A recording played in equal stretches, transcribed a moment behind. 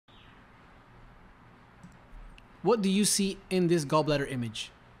What do you see in this gallbladder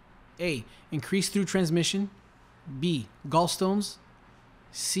image? A. Increased through transmission. B. Gallstones.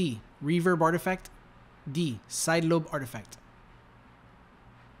 C. Reverb artifact. D. Side lobe artifact.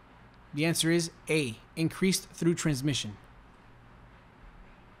 The answer is A. Increased through transmission.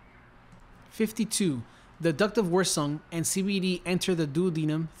 52. The duct of Wirsung and CBD enter the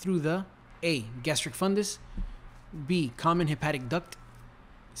duodenum through the A. Gastric fundus. B. Common hepatic duct.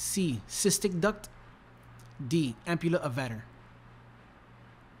 C. Cystic duct. D. Ampulla of Vater.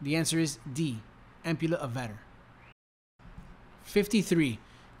 The answer is D. Ampulla of Vater. 53.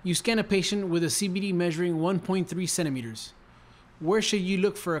 You scan a patient with a CBD measuring 1.3 centimeters. Where should you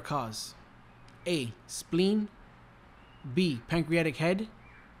look for a cause? A. Spleen. B. Pancreatic head.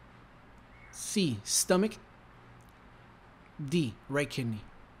 C. Stomach. D. Right kidney.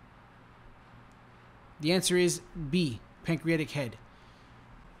 The answer is B. Pancreatic head.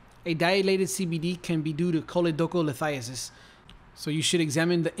 A dilated CBD can be due to choledocholithiasis, so you should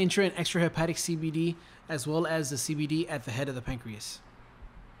examine the intra and extrahepatic CBD as well as the CBD at the head of the pancreas.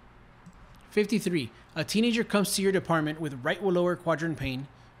 53. A teenager comes to your department with right lower quadrant pain,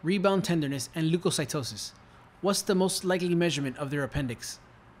 rebound tenderness, and leukocytosis. What's the most likely measurement of their appendix?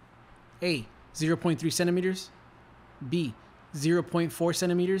 A. 0.3 centimeters. B. 0.4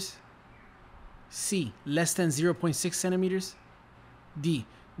 centimeters. C. Less than 0.6 centimeters. D.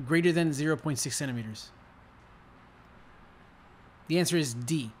 Greater than 0.6 centimeters. The answer is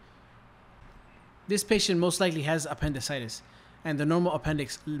D. This patient most likely has appendicitis, and the normal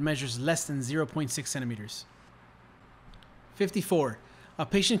appendix measures less than 0.6 centimeters. 54. A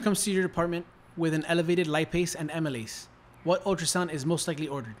patient comes to your department with an elevated lipase and amylase. What ultrasound is most likely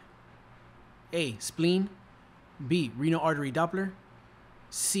ordered? A. Spleen. B. Renal artery Doppler.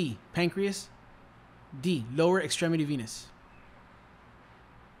 C. Pancreas. D. Lower extremity venous.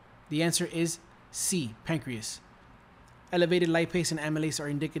 The answer is C. Pancreas. Elevated lipase and amylase are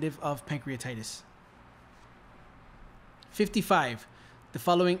indicative of pancreatitis. 55. The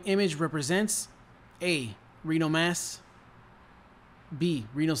following image represents A. Renal mass. B.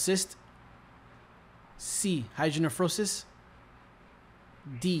 Renal cyst. C. Hydronephrosis.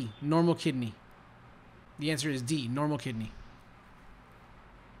 D. Normal kidney. The answer is D. Normal kidney.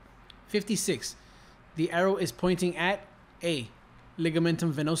 56. The arrow is pointing at A.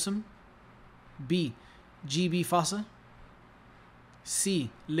 Ligamentum venosum. B. GB fossa.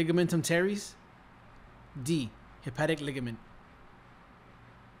 C. Ligamentum teres. D. Hepatic ligament.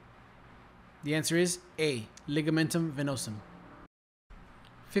 The answer is A. Ligamentum venosum.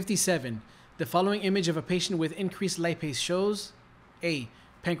 57. The following image of a patient with increased lipase shows A.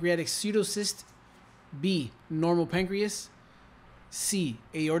 Pancreatic pseudocyst. B. Normal pancreas. C.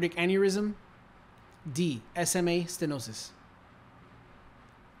 Aortic aneurysm. D. SMA stenosis.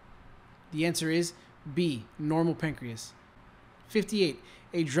 The answer is B. Normal pancreas. 58.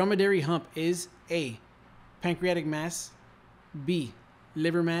 A dromedary hump is A. Pancreatic mass. B.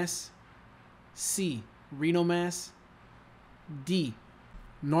 Liver mass. C. Renal mass. D.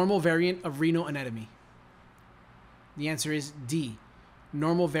 Normal variant of renal anatomy. The answer is D.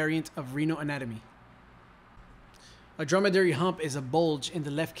 Normal variant of renal anatomy. A dromedary hump is a bulge in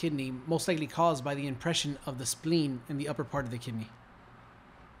the left kidney, most likely caused by the impression of the spleen in the upper part of the kidney.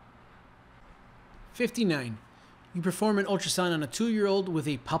 59. You perform an ultrasound on a 2-year-old with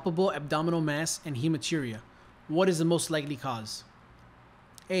a palpable abdominal mass and hematuria. What is the most likely cause?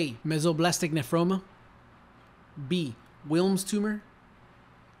 A. Mesoblastic nephroma. B. Wilms tumor.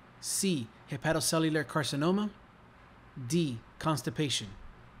 C. Hepatocellular carcinoma. D. Constipation.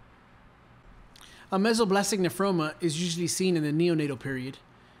 A mesoblastic nephroma is usually seen in the neonatal period.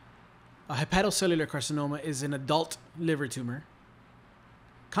 A hepatocellular carcinoma is an adult liver tumor.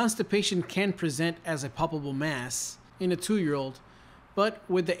 Constipation can present as a palpable mass in a 2-year-old, but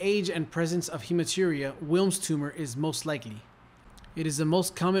with the age and presence of hematuria, Wilms tumor is most likely. It is the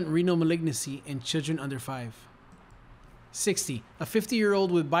most common renal malignancy in children under 5. 60. A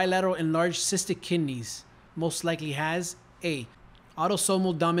 50-year-old with bilateral enlarged cystic kidneys most likely has A.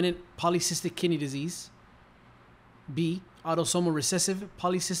 Autosomal dominant polycystic kidney disease. B. Autosomal recessive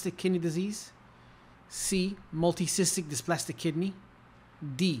polycystic kidney disease. C. Multicystic dysplastic kidney.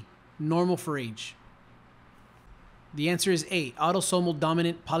 D. Normal for age. The answer is A. Autosomal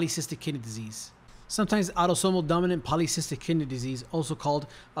dominant polycystic kidney disease. Sometimes autosomal dominant polycystic kidney disease, also called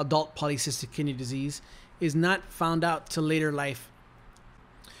adult polycystic kidney disease, is not found out till later life,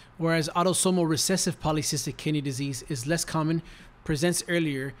 whereas autosomal recessive polycystic kidney disease is less common, presents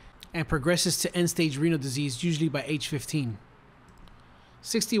earlier, and progresses to end-stage renal disease usually by age 15.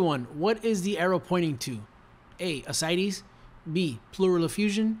 61. What is the arrow pointing to? A. Ascites. B. Pleural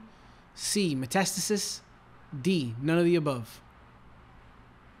effusion. C. Metastasis. D, none of the above.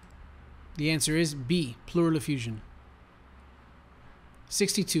 The answer is B, pleural effusion.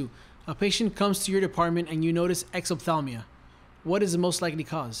 62. A patient comes to your department and you notice exophthalmia. What is the most likely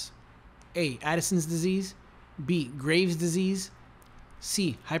cause? A, Addison's disease, B, Graves' disease,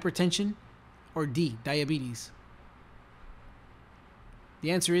 C, hypertension, or D, diabetes.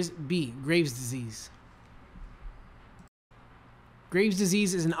 The answer is B, Graves' disease. Graves'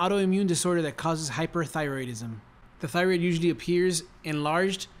 disease is an autoimmune disorder that causes hyperthyroidism. The thyroid usually appears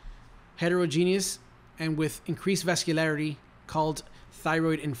enlarged, heterogeneous, and with increased vascularity, called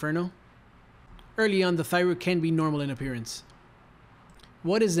thyroid inferno. Early on, the thyroid can be normal in appearance.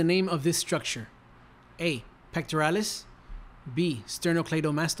 What is the name of this structure? A, pectoralis, B,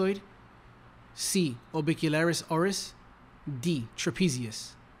 sternocleidomastoid, C, orbicularis oris, D,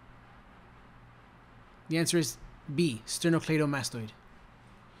 trapezius. The answer is B, sternocleidomastoid.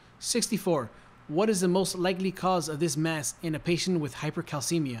 64. What is the most likely cause of this mass in a patient with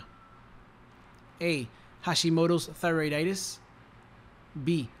hypercalcemia? A, Hashimoto's thyroiditis,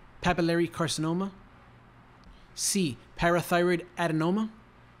 B, papillary carcinoma, C, parathyroid adenoma,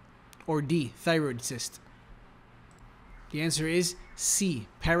 or D, thyroid cyst. The answer is C,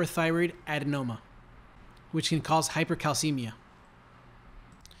 parathyroid adenoma, which can cause hypercalcemia.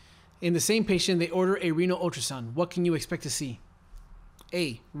 In the same patient, they order a renal ultrasound. What can you expect to see?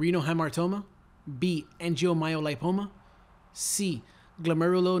 A, renal hamartoma, B, angiomyolipoma, C,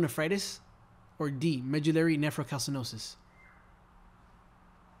 glomerulonephritis, or D, medullary nephrocalcinosis.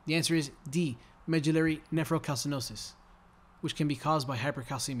 The answer is D, medullary nephrocalcinosis, which can be caused by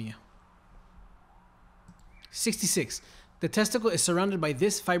hypercalcemia. 66. The testicle is surrounded by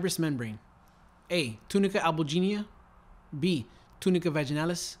this fibrous membrane. A, tunica albuginea, B, tunica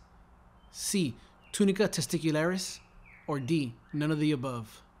vaginalis, C, tunica testicularis, or D, none of the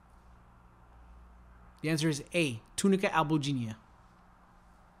above. The answer is A, tunica albuginea.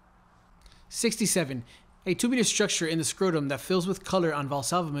 67. A tubular structure in the scrotum that fills with color on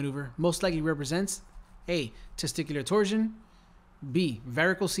Valsalva maneuver most likely represents A, testicular torsion, B,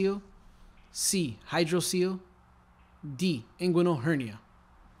 varicocele, C, hydrocele, D, inguinal hernia.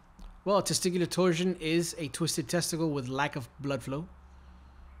 Well, a testicular torsion is a twisted testicle with lack of blood flow.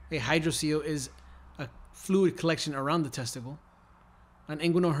 A hydrocele is a fluid collection around the testicle. An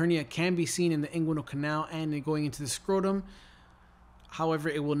inguinal hernia can be seen in the inguinal canal and going into the scrotum. However,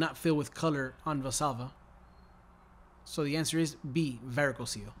 it will not fill with color on Valsalva. So the answer is B,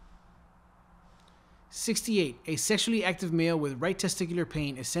 varicocele. 68. A sexually active male with right testicular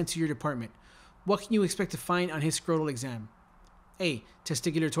pain is sent to your department. What can you expect to find on his scrotal exam? A,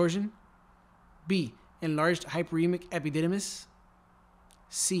 testicular torsion, B, enlarged hyperemic epididymis,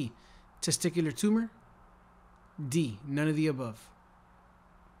 C, testicular tumor, D, none of the above.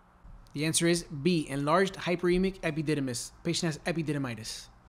 The answer is B, enlarged hyperemic epididymis. Patient has epididymitis.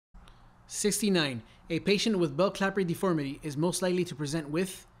 69. A patient with bell clapper deformity is most likely to present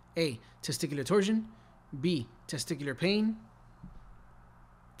with A, testicular torsion, B, testicular pain,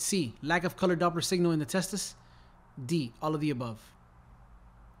 C, lack of color Doppler signal in the testis, D, all of the above.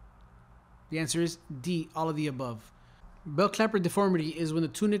 The answer is D, all of the above. Bell clapper deformity is when the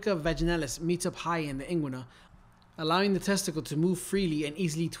tunica vaginalis meets up high in the inguina, allowing the testicle to move freely and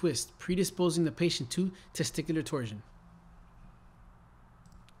easily twist, predisposing the patient to testicular torsion.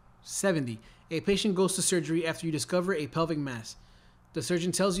 70. A patient goes to surgery after you discover a pelvic mass. The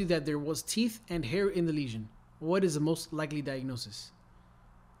surgeon tells you that there was teeth and hair in the lesion. What is the most likely diagnosis?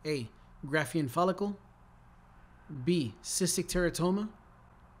 A, Graafian follicle, B, cystic teratoma,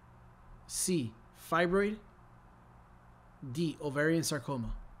 C, fibroid, D, ovarian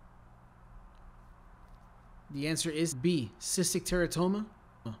sarcoma. The answer is B, cystic teratoma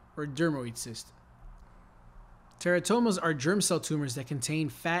or dermoid cyst. Teratomas are germ cell tumors that contain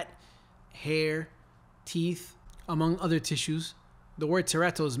fat, hair, teeth, among other tissues. The word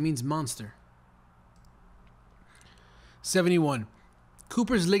teratos means monster. 71.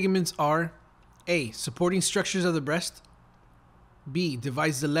 Cooper's ligaments are A, supporting structures of the breast, B,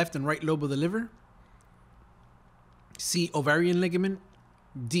 divides the left and right lobe of the liver, C, ovarian ligament,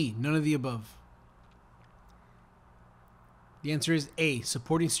 D, none of the above. The answer is A,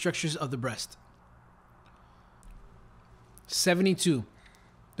 supporting structures of the breast. 72.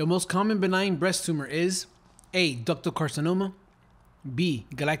 The most common benign breast tumor is A, ductal carcinoma, B,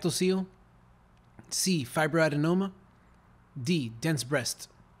 galactocele, C, fibroadenoma, D, dense breast.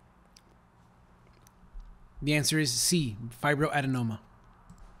 The answer is C, fibroadenoma.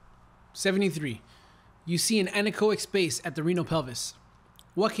 73. You see an anechoic space at the renal pelvis.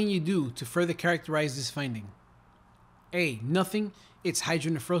 What can you do to further characterize this finding? A, nothing, it's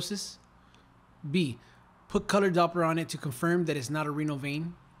hydronephrosis. B, Put color Doppler on it to confirm that it's not a renal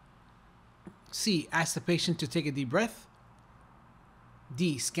vein. C. Ask the patient to take a deep breath.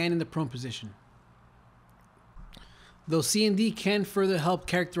 D. Scan in the prone position. Though C and D can further help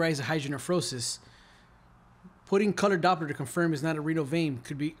characterize a hydronephrosis, putting color Doppler to confirm it's not a renal vein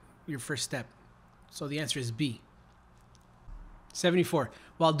could be your first step. So the answer is B. 74.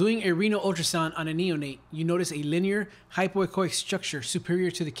 While doing a renal ultrasound on a neonate, you notice a linear hypoechoic structure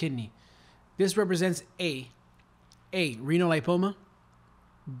superior to the kidney. This represents A. Renal lipoma.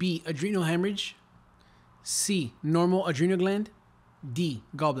 B. Adrenal hemorrhage. C. Normal adrenal gland. D.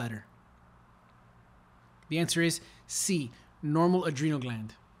 Gallbladder. The answer is C. Normal adrenal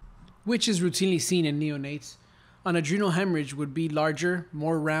gland, which is routinely seen in neonates. An adrenal hemorrhage would be larger,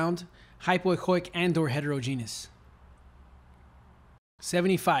 more round, hypoechoic, and/or heterogeneous.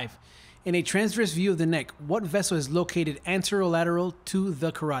 75. In a transverse view of the neck, what vessel is located anterolateral to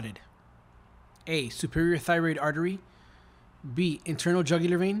the carotid? A. Superior thyroid artery. B. Internal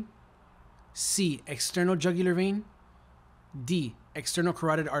jugular vein. C. External jugular vein. D. External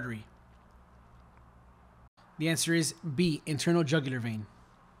carotid artery. The answer is B. Internal jugular vein.